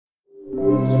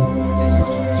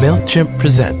MailChimp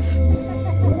presents.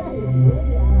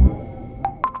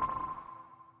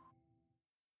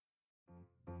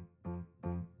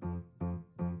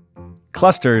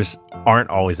 Clusters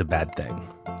aren't always a bad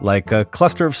thing, like a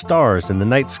cluster of stars in the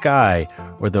night sky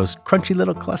or those crunchy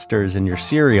little clusters in your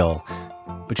cereal.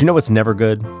 But you know what's never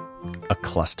good? A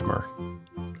cluster.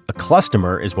 A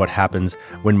cluster is what happens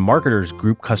when marketers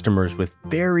group customers with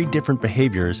very different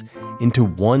behaviors into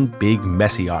one big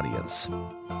messy audience.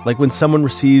 Like when someone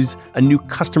receives a new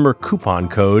customer coupon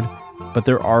code, but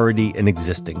they're already an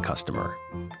existing customer.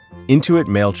 Intuit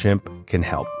MailChimp can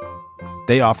help.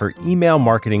 They offer email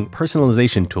marketing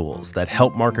personalization tools that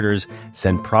help marketers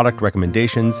send product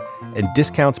recommendations and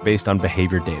discounts based on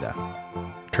behavior data,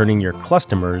 turning your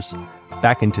customers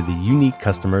back into the unique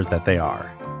customers that they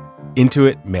are.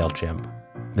 Intuit MailChimp,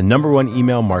 the #1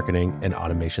 email marketing and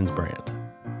automations brand.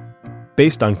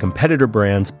 Based on competitor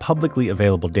brands' publicly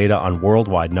available data on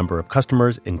worldwide number of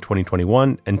customers in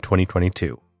 2021 and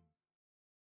 2022.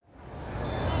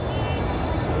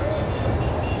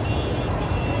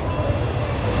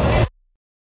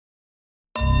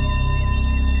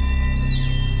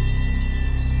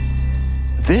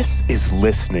 This is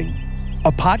Listening,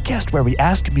 a podcast where we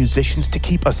ask musicians to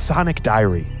keep a sonic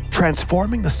diary,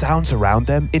 transforming the sounds around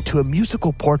them into a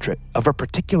musical portrait of a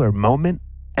particular moment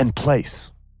and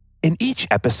place. In each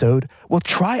episode, we'll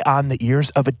try on the ears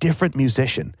of a different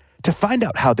musician to find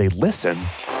out how they listen.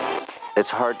 It's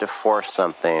hard to force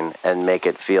something and make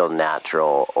it feel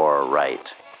natural or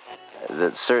right.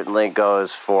 That certainly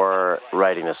goes for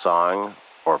writing a song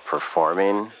or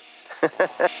performing.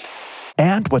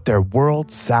 And what their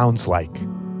world sounds like.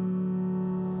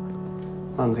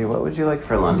 Lindsay, what would you like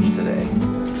for lunch today?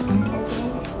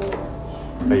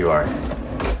 Oh, you are?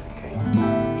 Okay.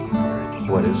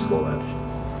 What is school lunch?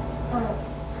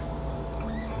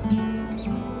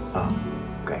 Oh,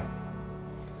 okay.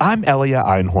 I'm Elia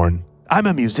Einhorn. I'm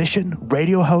a musician,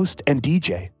 radio host, and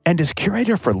DJ. And as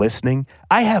curator for Listening,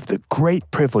 I have the great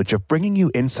privilege of bringing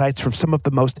you insights from some of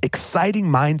the most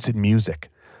exciting minds in music,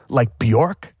 like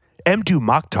Bjork, Mdu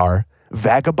Mokhtar,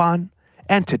 Vagabond,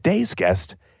 and today's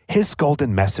guest, His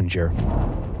Golden Messenger.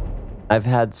 I've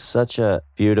had such a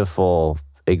beautiful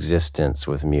existence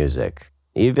with music.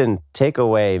 Even take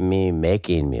away me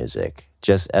making music,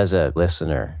 just as a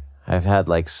listener. I've had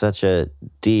like such a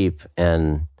deep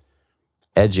and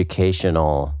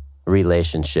educational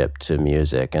relationship to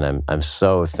music, and I'm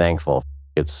so thankful.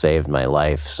 It's saved my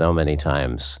life so many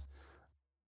times.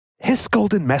 His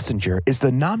Golden Messenger is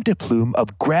the nom de plume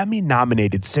of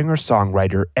Grammy-nominated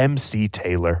singer-songwriter MC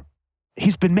Taylor.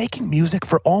 He's been making music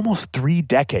for almost 3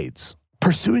 decades,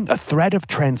 pursuing a thread of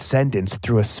transcendence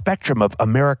through a spectrum of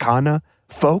Americana,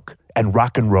 folk, and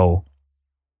rock and roll.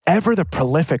 Ever the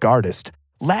prolific artist,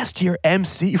 last year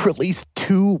MC released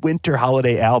 2 winter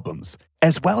holiday albums,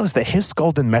 as well as the His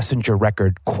Golden Messenger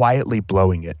record Quietly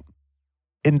Blowing It.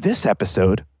 In this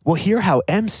episode, we'll hear how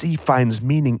MC finds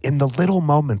meaning in the little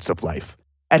moments of life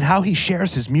and how he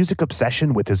shares his music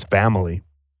obsession with his family.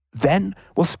 Then,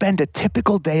 we'll spend a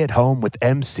typical day at home with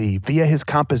MC via his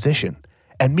composition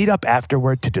and meet up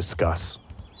afterward to discuss.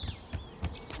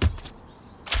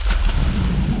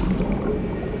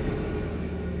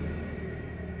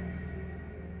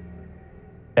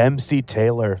 MC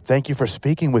Taylor, thank you for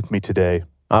speaking with me today.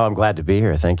 Oh, I'm glad to be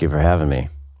here. Thank you for having me.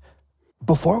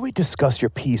 Before we discuss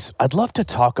your piece, I'd love to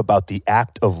talk about the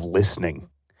act of listening.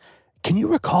 Can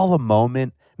you recall a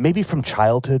moment, maybe from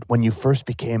childhood, when you first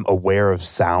became aware of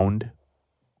sound?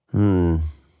 I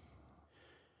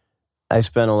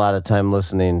spent a lot of time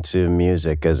listening to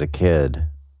music as a kid,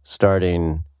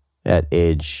 starting at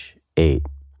age 8.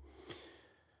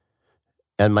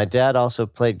 And my dad also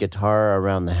played guitar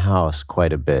around the house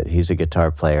quite a bit. He's a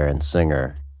guitar player and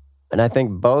singer. And I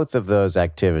think both of those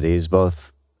activities,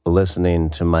 both listening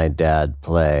to my dad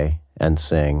play and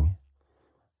sing,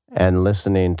 and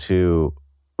listening to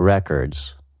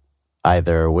records,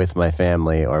 either with my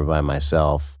family or by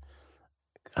myself,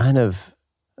 kind of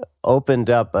opened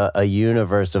up a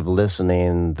universe of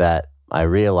listening that I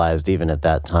realized even at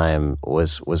that time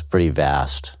was pretty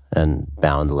vast and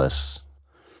boundless.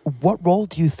 What role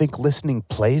do you think listening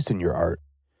plays in your art?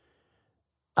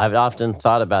 I've often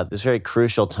thought about this very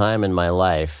crucial time in my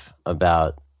life,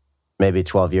 about maybe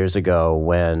 12 years ago,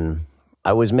 when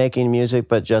I was making music,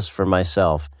 but just for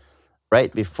myself.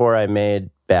 Right before I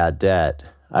made Bad Debt,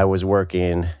 I was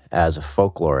working as a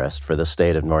folklorist for the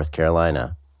state of North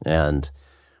Carolina. And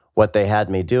what they had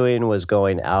me doing was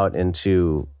going out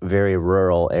into very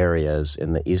rural areas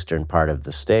in the eastern part of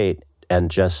the state and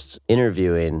just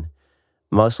interviewing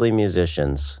mostly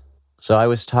musicians. So I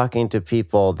was talking to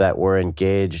people that were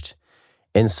engaged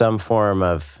in some form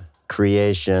of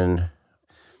creation,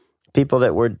 people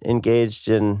that were engaged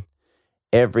in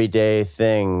everyday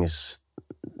things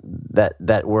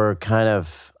that were kind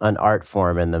of an art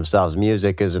form in themselves.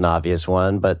 Music is an obvious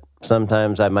one, but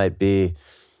sometimes I might be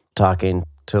talking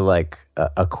to like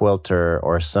a quilter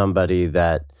or somebody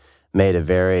that made a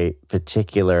very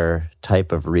particular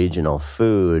type of regional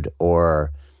food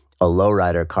or a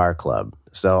lowrider car club.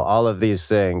 So all of these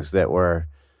things that were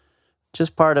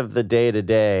just part of the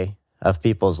day-to-day of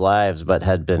people's lives, but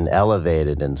had been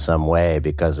elevated in some way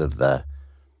because of the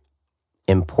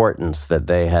importance that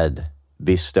they had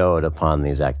bestowed upon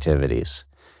these activities.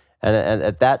 And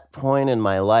at that point in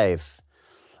my life,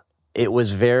 it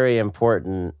was very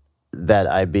important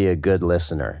that I be a good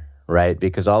listener, right?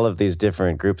 Because all of these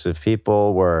different groups of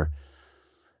people were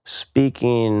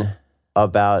speaking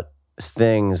about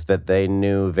things that they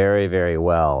knew very, very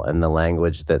well, and the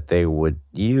language that they would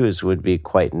use would be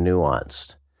quite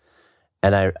nuanced.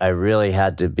 And I really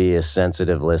had to be a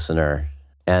sensitive listener.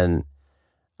 And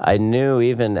I knew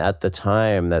even at the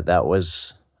time that I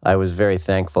was very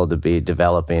thankful to be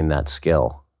developing that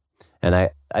skill. And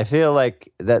I feel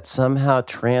like that somehow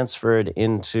transferred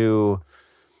into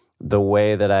the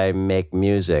way that I make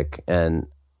music. And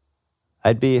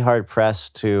I'd be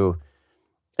hard-pressed to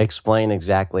explain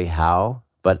exactly how,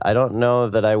 but I don't know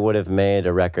that I would have made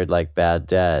a record like Bad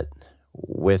Debt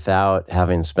without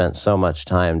having spent so much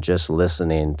time just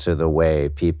listening to the way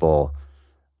people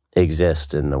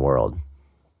exist in the world.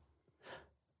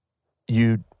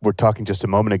 You were talking just a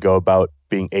moment ago about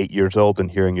being 8 years old and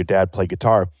hearing your dad play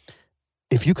guitar.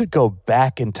 If you could go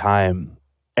back in time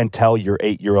and tell your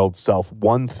 8-year-old self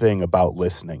one thing about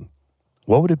listening,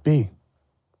 what would it be?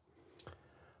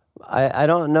 I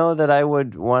don't know that I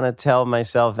would want to tell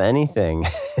myself anything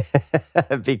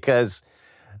because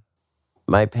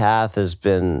my path has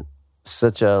been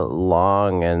such a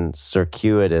long and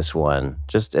circuitous one,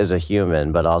 just as a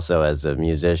human, but also as a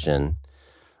musician.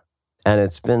 And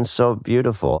it's been so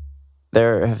beautiful.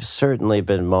 There have certainly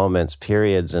been moments,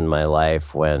 periods in my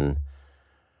life when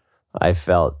I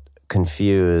felt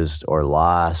confused or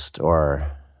lost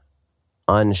or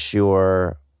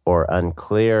unsure or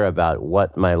unclear about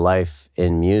what my life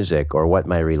in music or what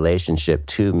my relationship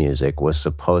to music was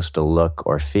supposed to look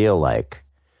or feel like.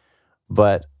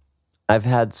 But I've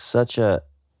had such a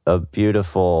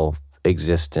beautiful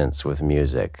existence with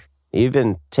music.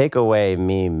 Even take away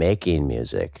me making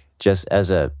music, just as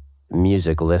a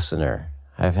music listener,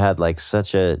 I've had like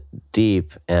such a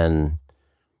deep and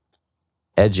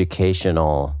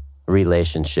educational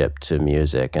relationship to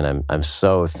music, and I'm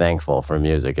so thankful for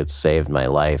music. It's saved my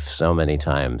life so many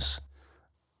times.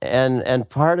 And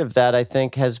part of that, I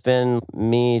think, has been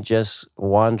me just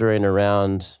wandering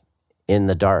around in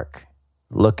the dark,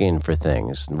 looking for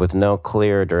things with no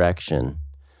clear direction,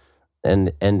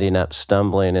 and ending up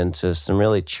stumbling into some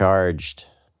really charged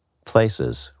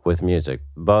places with music,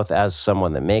 both as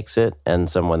someone that makes it and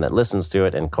someone that listens to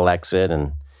it and collects it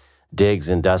and digs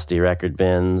in dusty record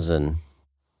bins. And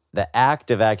the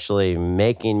act of actually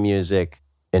making music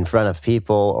in front of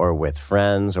people or with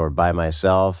friends or by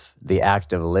myself, the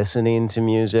act of listening to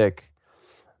music,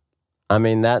 I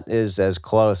mean, that is as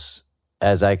close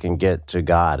as I can get to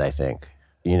God, I think.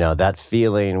 You know, that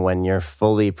feeling when you're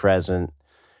fully present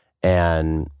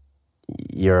and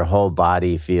your whole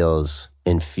body feels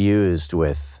infused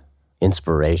with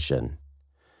inspiration.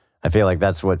 I feel like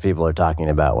that's what people are talking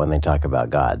about when they talk about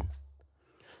God.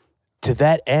 To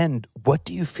that end, what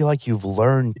do you feel like you've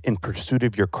learned in pursuit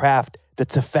of your craft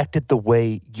that's affected the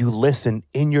way you listen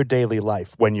in your daily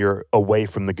life when you're away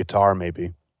from the guitar,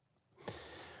 maybe?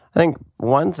 I think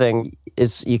one thing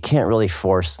is you can't really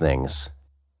force things.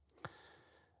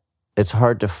 It's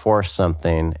hard to force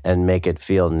something and make it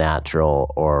feel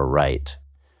natural or right.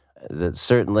 That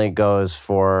certainly goes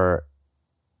for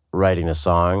writing a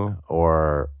song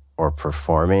or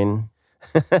performing.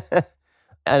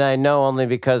 And I know only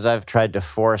because I've tried to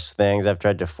force things, I've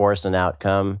tried to force an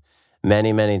outcome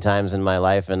many, many times in my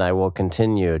life, and I will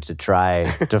continue to try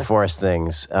to force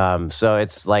things. So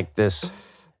it's like it's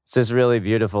this really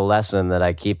beautiful lesson that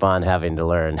I keep on having to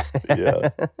learn. Yeah.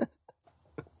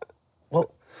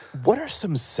 Well, what are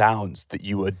some sounds that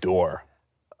you adore?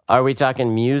 Are we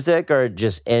talking music or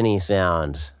just any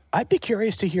sound? I'd be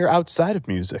curious to hear outside of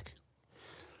music.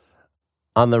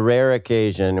 On the rare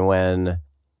occasion when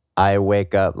I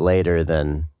wake up later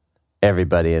than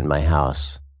everybody in my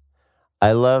house,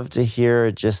 I love to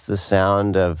hear just the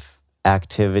sound of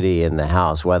activity in the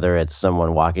house, whether it's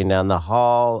someone walking down the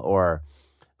hall or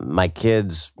my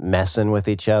kids messing with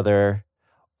each other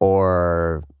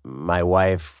or my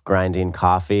wife grinding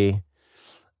coffee.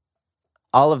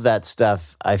 all of that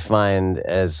stuff I find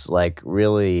as like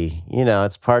really,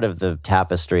 it's part of the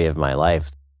tapestry of my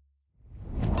life.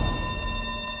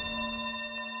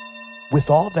 With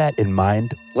all that in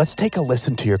mind, let's take a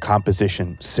listen to your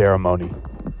composition, Ceremony.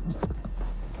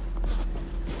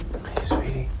 Hey,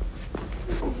 sweetie.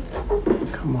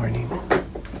 Good morning.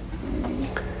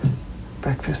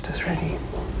 Breakfast is ready.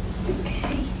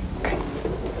 Okay.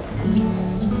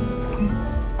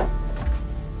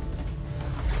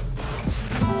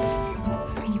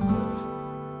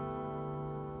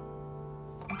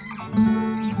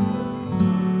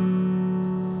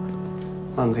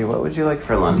 Lindsay, what would you like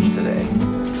for lunch today?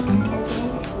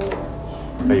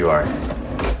 Oh, you are?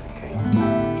 Okay.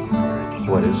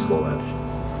 What is school lunch?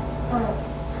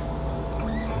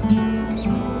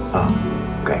 Oh,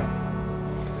 okay.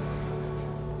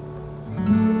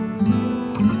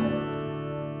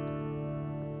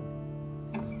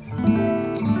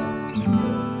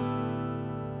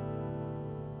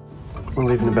 We'll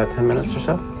leave in about 10 minutes or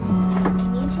so.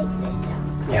 Can you take this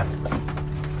out? Yeah.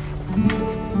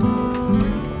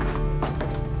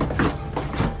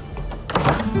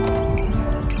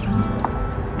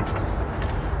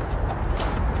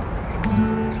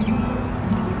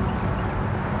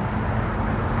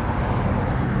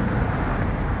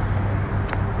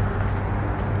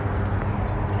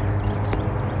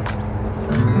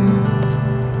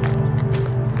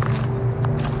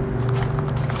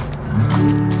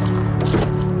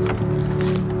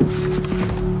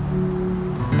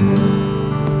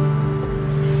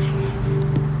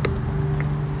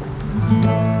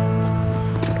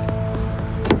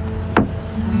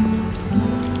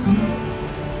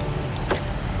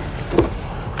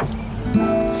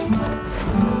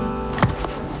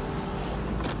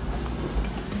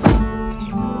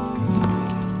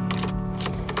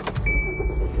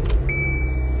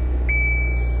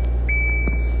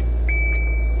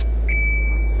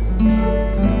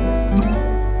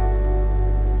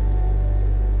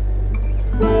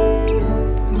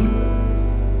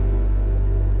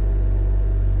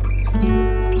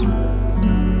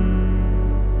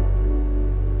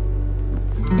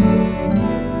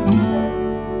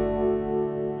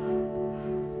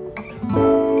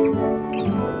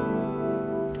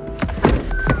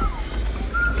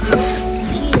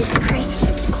 Jesus Christ,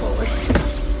 it's cold.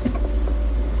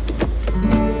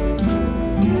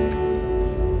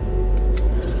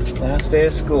 Last day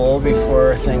of school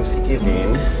before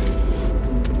Thanksgiving.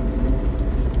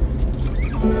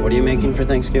 What are you making for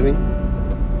Thanksgiving?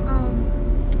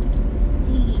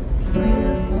 The fruit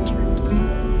turkey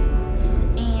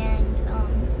and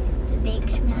the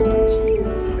baked mac and cheese. Oh, yeah, the baked mac and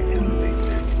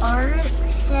cheese. Art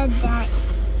said that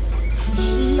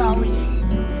she always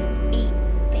ate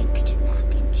baked mac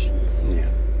and cheese.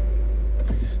 Yeah.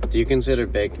 Do you consider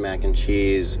baked mac and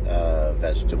cheese a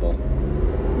vegetable? No.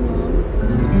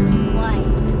 Why?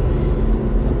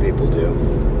 Some people do.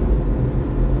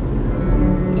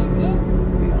 Is it?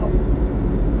 No.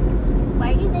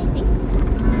 Why do they think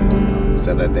that?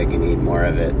 So that they can eat more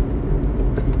of it.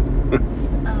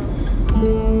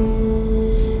 Oh.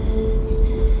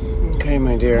 Okay,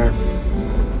 my dear.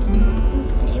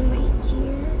 Okay, my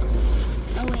dear.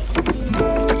 Oh, wait.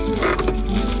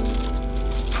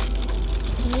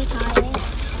 Can you tie it?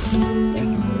 Yeah.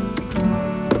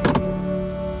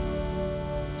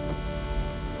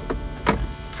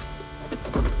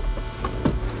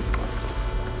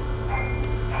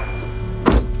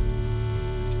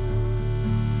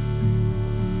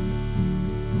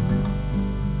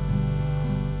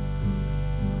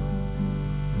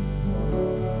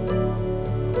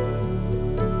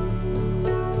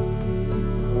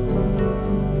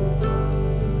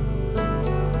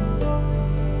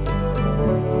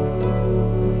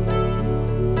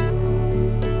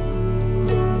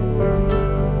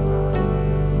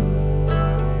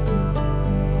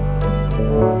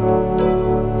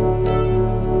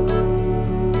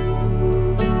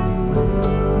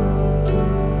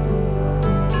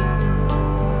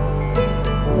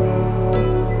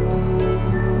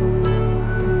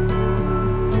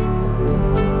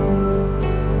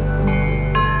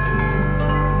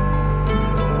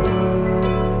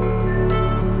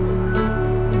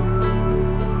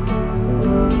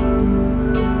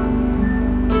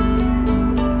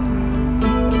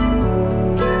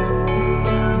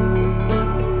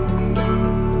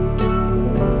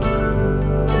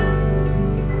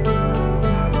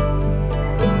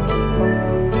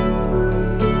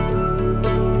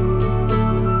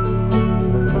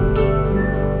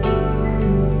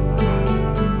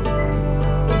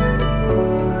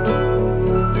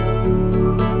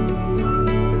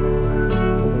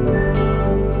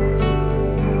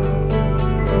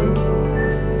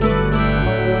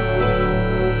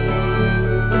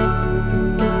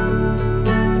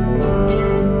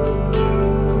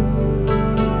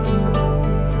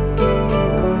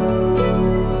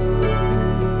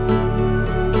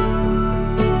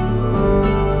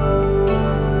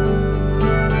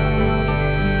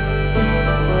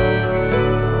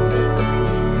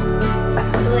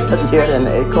 You had an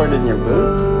acorn in your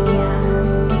boot? Yeah.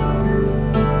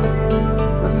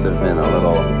 Must have been a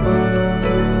little fairy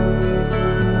in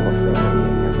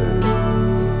your boot.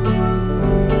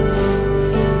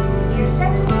 You're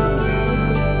such a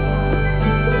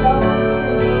so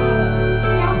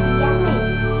stop yelling.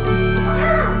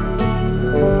 Ah!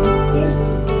 You're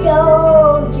so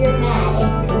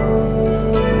dramatic.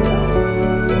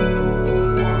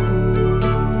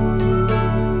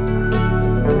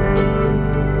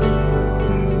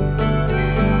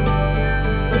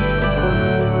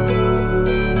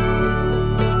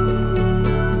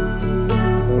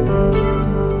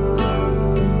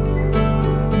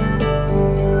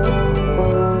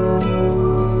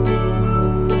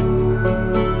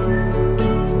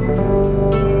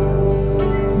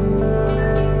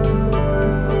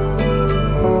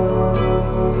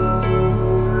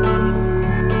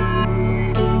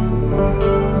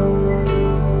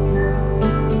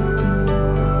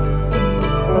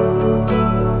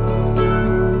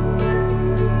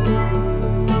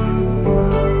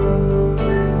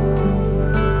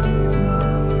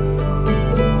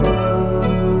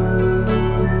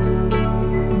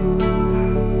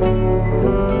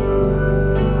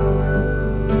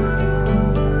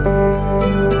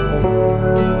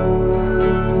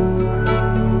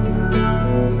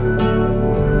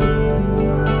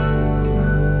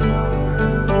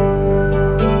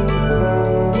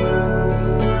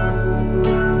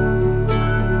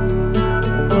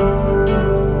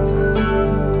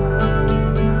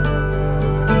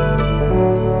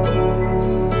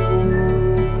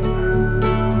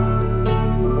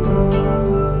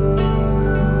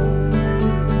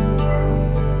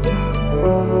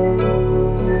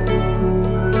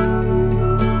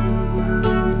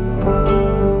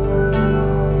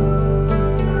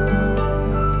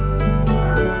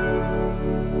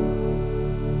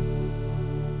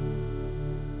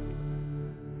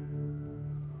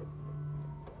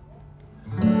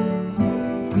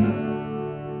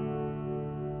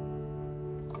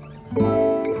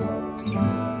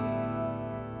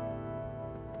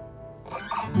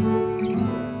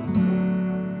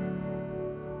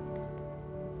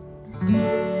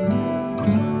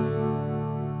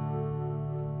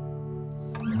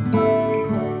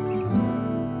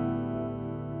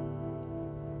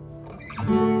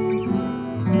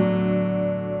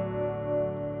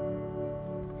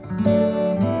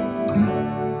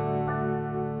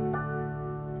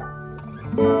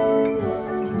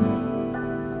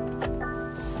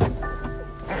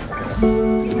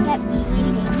 Kept me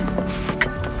reading.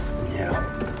 Yeah.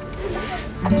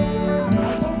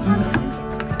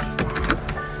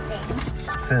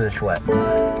 Finish what? Oh,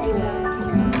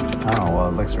 well,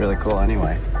 it looks really cool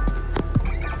anyway.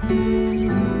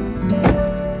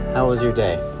 How was your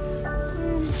day?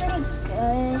 Pretty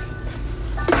good.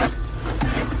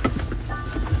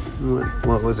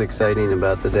 What was exciting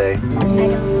about the day? I don't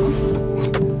know.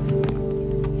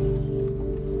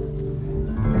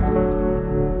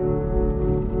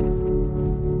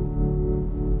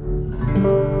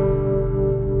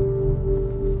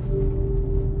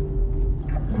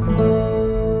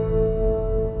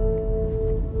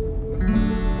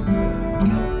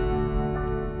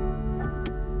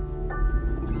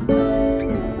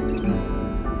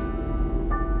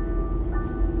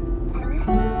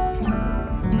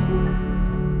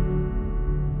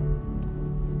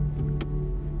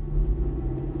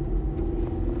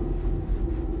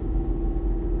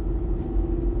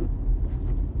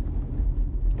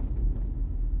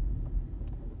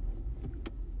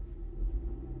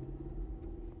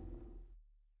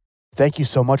 Thank you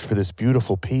so much for this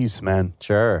beautiful piece, man.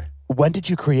 Sure. When did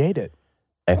you create it?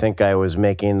 I think I was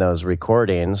making those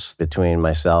recordings between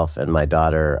myself and my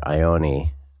daughter,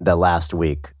 Ione, the last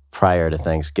week prior to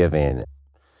Thanksgiving.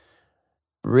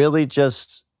 Really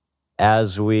just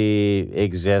as we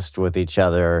exist with each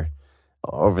other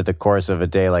over the course of a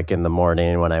day, like in the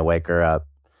morning when I wake her up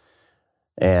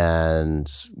and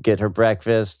get her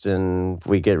breakfast and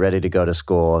we get ready to go to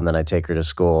school, and then I take her to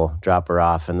school, drop her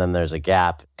off, and then there's a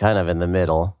gap kind of in the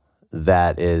middle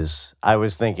that is, I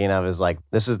was thinking of as like,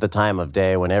 this is the time of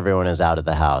day when everyone is out of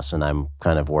the house and I'm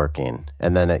kind of working.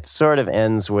 And then it sort of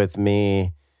ends with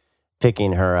me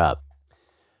picking her up.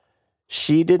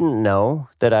 She didn't know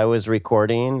that I was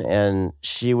recording, and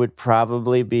she would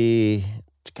probably be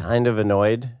kind of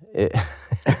annoyed.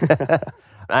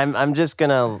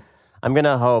 I'm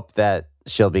gonna hope that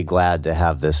she'll be glad to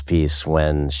have this piece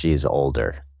when she's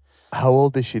older. How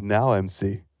old is she now,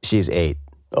 MC? She's 8.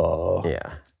 Oh.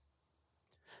 Yeah.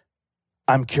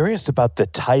 I'm curious about the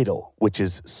title, which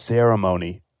is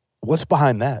Ceremony. What's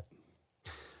behind that?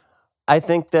 I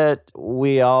think that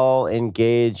we all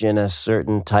engage in a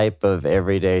certain type of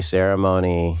everyday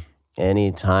ceremony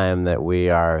any time that we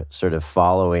are sort of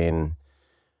following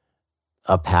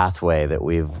a pathway that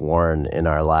we've worn in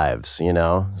our lives, you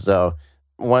know? So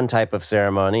one type of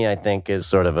ceremony, I think, is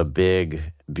sort of a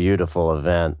big, beautiful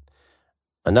event.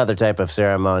 Another type of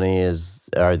ceremony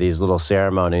are these little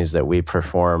ceremonies that we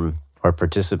perform or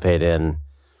participate in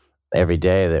every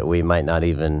day that we might not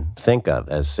even think of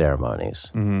as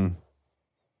ceremonies. Mm-hmm.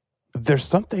 There's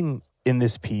something in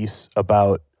this piece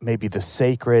about maybe the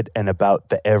sacred and about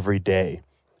the everyday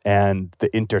and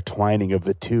the intertwining of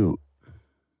the two.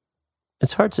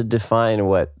 It's hard to define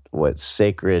what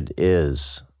sacred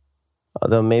is,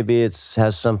 although maybe it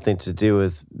has something to do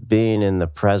with being in the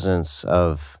presence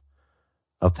of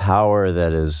a power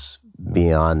that is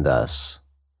beyond us,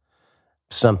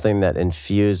 something that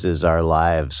infuses our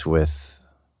lives with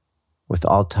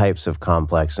all types of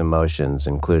complex emotions,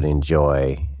 including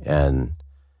joy and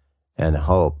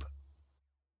hope.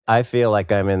 I feel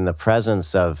like I'm in the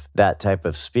presence of that type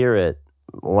of spirit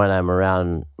when I'm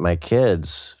around my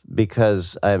kids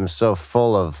because I'm so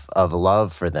full of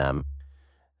love for them.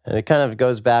 And it kind of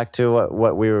goes back to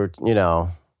what we were,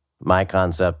 my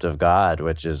concept of God,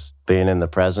 which is being in the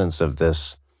presence of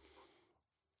this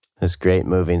great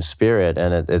moving spirit.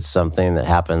 And it's something that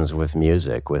happens with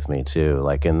music with me too.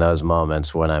 Like in those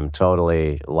moments when I'm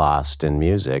totally lost in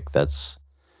music, that's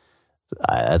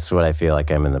what I feel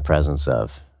like I'm in the presence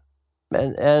of.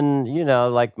 And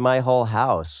like my whole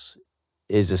house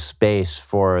is a space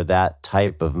for that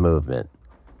type of movement.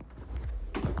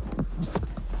 Hey,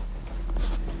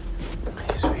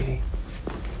 sweetie.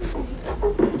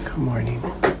 Good morning.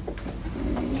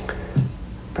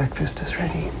 Breakfast is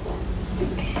ready.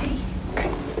 Okay.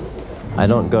 I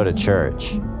don't go to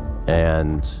church,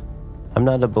 and I'm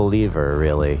not a believer,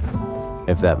 really,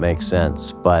 if that makes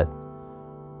sense, but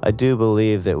I do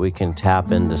believe that we can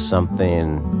tap into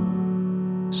something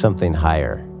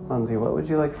higher. Lindsay, what would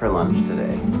you like for lunch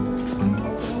today?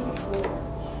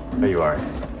 Oh, you are?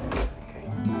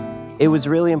 It was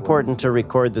really important to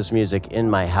record this music in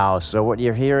my house. So what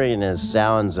you're hearing is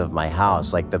sounds of my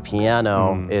house. Like the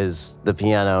piano is the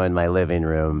piano in my living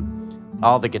room.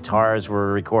 All the guitars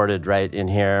were recorded right in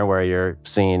here where you're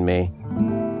seeing me.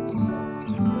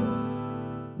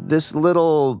 This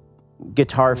little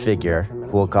guitar figure,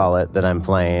 we'll call it, that I'm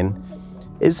playing,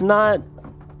 it's not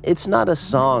a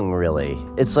song really.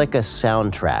 It's like a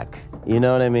soundtrack. You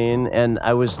know what I mean? And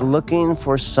I was looking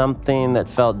for something that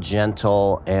felt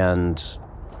gentle and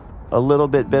a little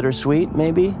bit bittersweet,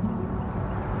 maybe?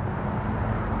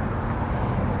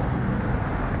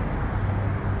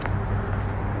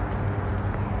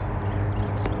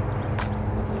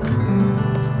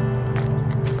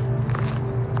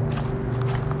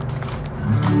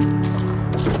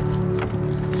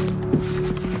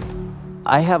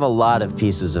 I have a lot of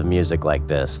pieces of music like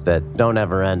this that don't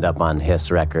ever end up on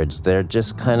Hiss records. They're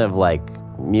just kind of like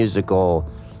musical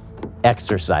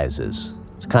exercises.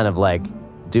 It's kind of like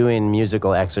doing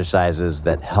musical exercises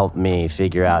that help me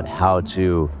figure out how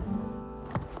to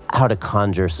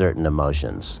conjure certain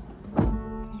emotions.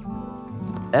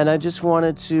 And I just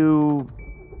wanted to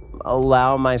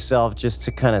allow myself just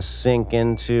to kind of sink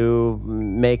into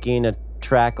making a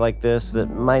track like this that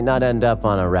might not end up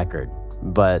on a record,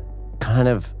 but kind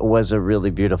of was a really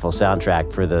beautiful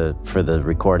soundtrack for the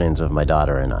recordings of my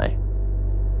daughter and I.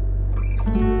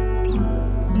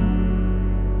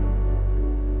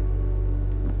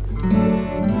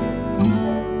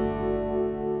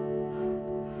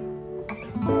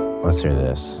 Let's hear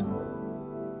this.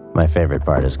 My favorite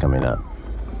part is coming up.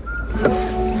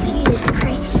 Jesus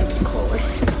Christ, it's cold.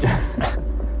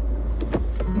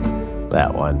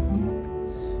 That one.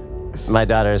 My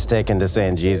daughter has taken to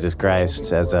saying Jesus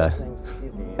Christ as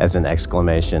an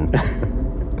exclamation.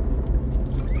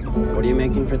 What are you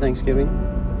making for Thanksgiving?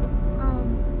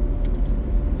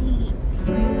 The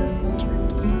fruit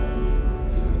turkey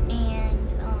and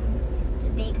the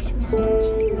baked mac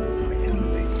and cheese. Oh, yeah, the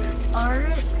baked mac.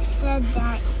 Art said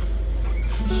that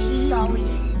she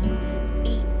always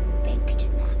ate baked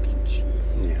mac and cheese.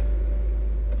 Yeah.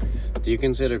 Do you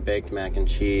consider baked mac and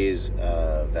cheese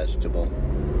a vegetable? No.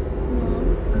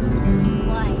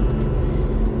 Why?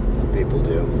 People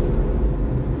do.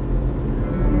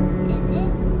 Is it?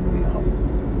 No.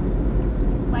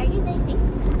 Why do they think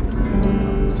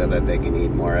that? So that they can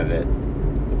eat more of it.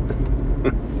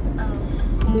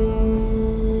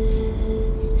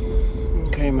 Oh.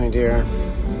 Okay, my dear.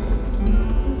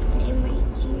 Okay, my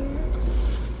dear.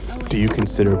 Oh, Do you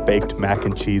consider baked mac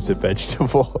and cheese a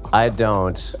vegetable? I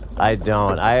don't. I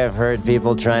don't. I have heard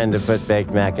people trying to put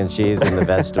baked mac and cheese in the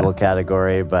vegetable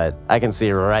category, but I can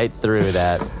see right through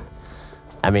that.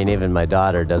 I mean, even my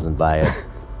daughter doesn't buy it.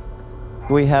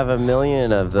 We have a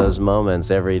million of those moments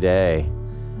every day.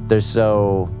 They're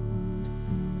so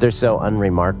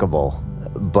unremarkable,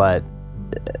 but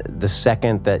the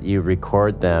second that you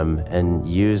record them and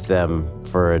use them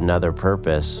for another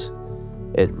purpose,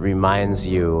 it reminds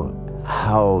you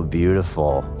how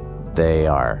beautiful they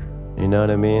are. You know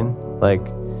what I mean? Like,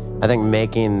 I think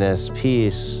making this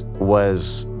piece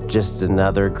was just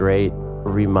another great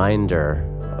reminder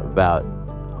about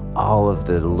all of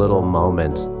the little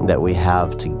moments that we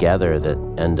have together that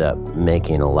end up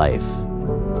making a life.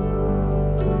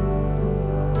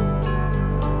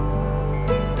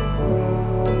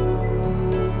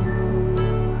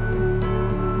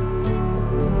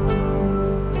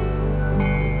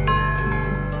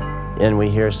 And we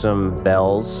hear some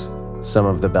bells. Some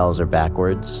of the bells are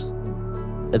backwards.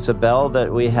 It's a bell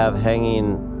that we have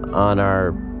hanging on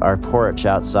our porch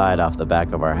outside off the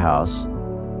back of our house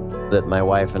that my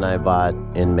wife and I bought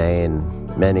in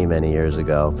Maine many, many years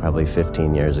ago, probably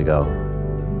 15 years ago.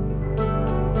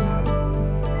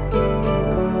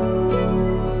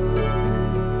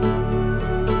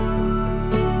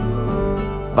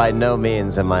 By no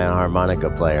means am I a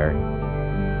harmonica player.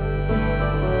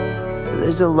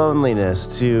 There's a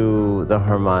loneliness to the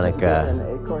harmonica.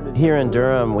 Here in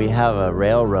Durham, we have a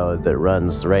railroad that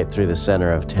runs right through the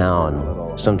center of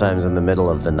town, sometimes in the middle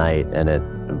of the night, and it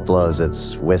blows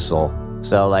its whistle.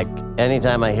 So, like,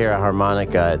 anytime I hear a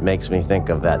harmonica, it makes me think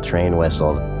of that train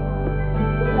whistle.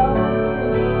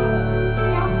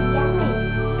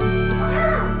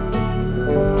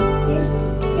 You're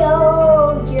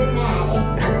so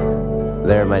dramatic.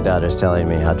 There, my daughter's telling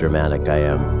me how dramatic I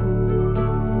am.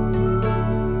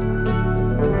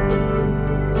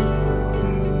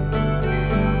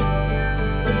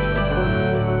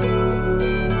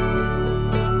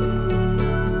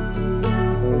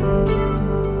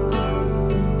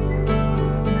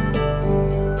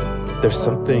 There's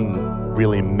something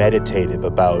really meditative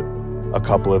about a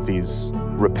couple of these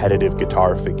repetitive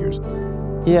guitar figures.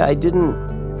 Yeah, I didn't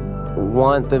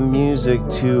want the music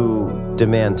to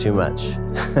demand too much.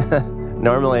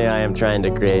 Normally, I am trying to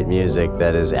create music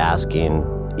that is asking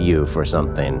you for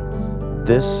something.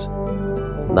 This,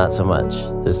 not so much.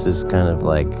 This is kind of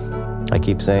like, I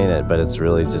keep saying it, but it's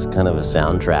really just kind of a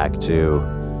soundtrack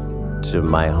to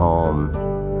my home.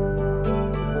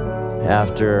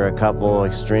 After a couple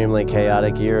extremely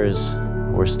chaotic years,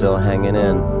 we're still hanging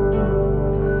in.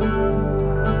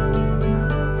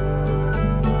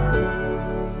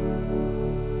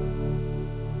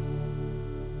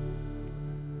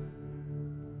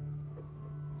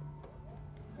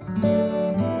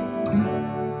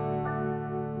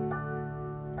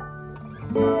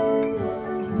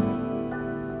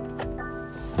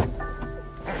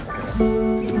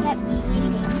 You kept me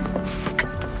waiting.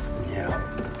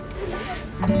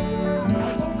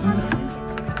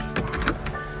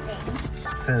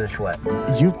 Finish what?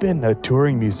 You've been a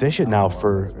touring musician now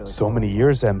for so many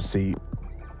years, MC.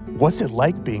 What's it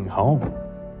like being home?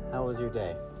 How was your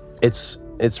day?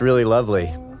 It's really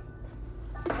lovely.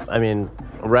 I mean,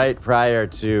 right prior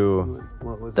to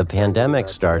the pandemic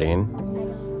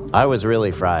starting, I was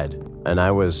really fried, and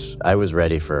I was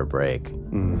ready for a break.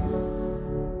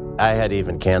 I had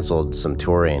even canceled some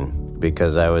touring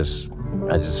because I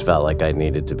just felt like I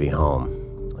needed to be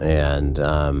home. And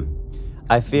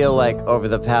I feel like over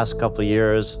the past couple of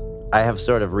years, I have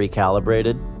sort of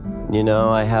recalibrated. You know,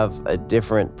 I have a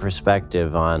different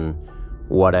perspective on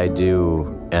what I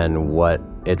do and what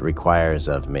it requires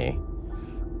of me.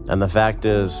 And the fact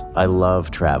is, I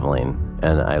love traveling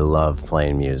and I love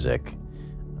playing music.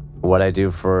 What I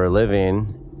do for a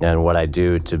living and what I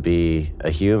do to be a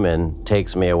human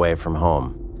takes me away from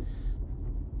home.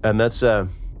 And that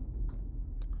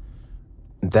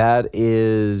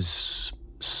is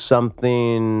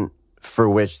something for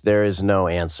which there is no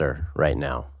answer right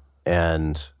now.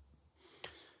 And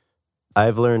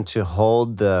I've learned to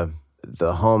hold the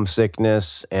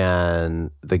homesickness and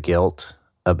the guilt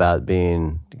about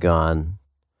being gone.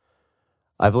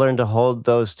 I've learned to hold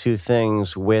those two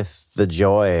things with the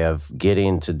joy of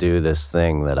getting to do this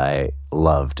thing that I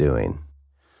love doing.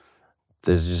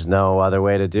 There's just no other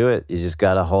way to do it. You just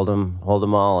got to hold them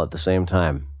all at the same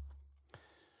time.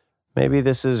 Maybe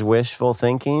this is wishful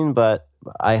thinking, but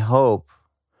I hope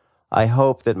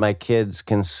that my kids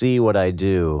can see what I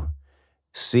do,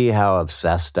 see how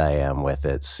obsessed I am with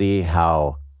it, see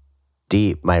how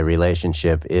deep my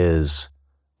relationship is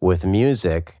with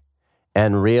music,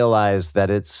 and realize that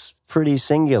it's pretty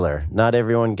singular. Not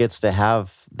everyone gets to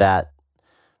have that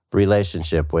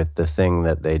relationship with the thing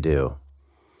that they do.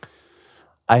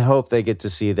 I hope they get to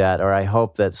see that, or I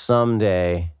hope that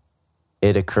someday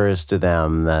it occurs to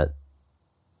them that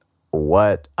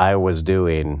what I was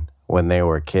doing when they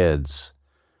were kids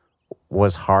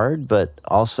was hard, but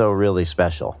also really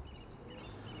special.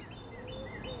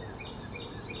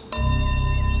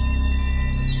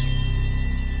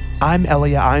 I'm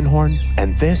Elia Einhorn,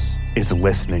 and this is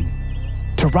Listening.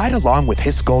 To ride along with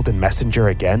His Golden Messenger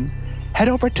again, head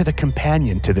over to the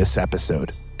companion to this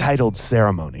episode, titled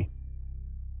Ceremony.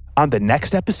 On the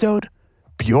next episode,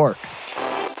 Björk.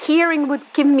 Hearing would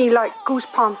give me like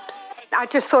goosebumps. I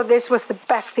just thought this was the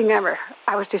best thing ever.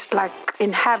 I was just like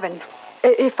in heaven.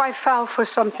 If I fell for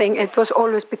something, it was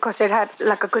always because it had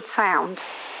like a good sound.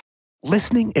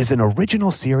 Listening is an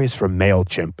original series from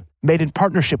MailChimp, made in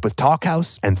partnership with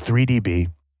Talkhouse and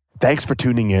 3DB. Thanks for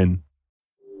tuning in.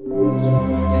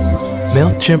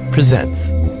 MailChimp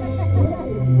presents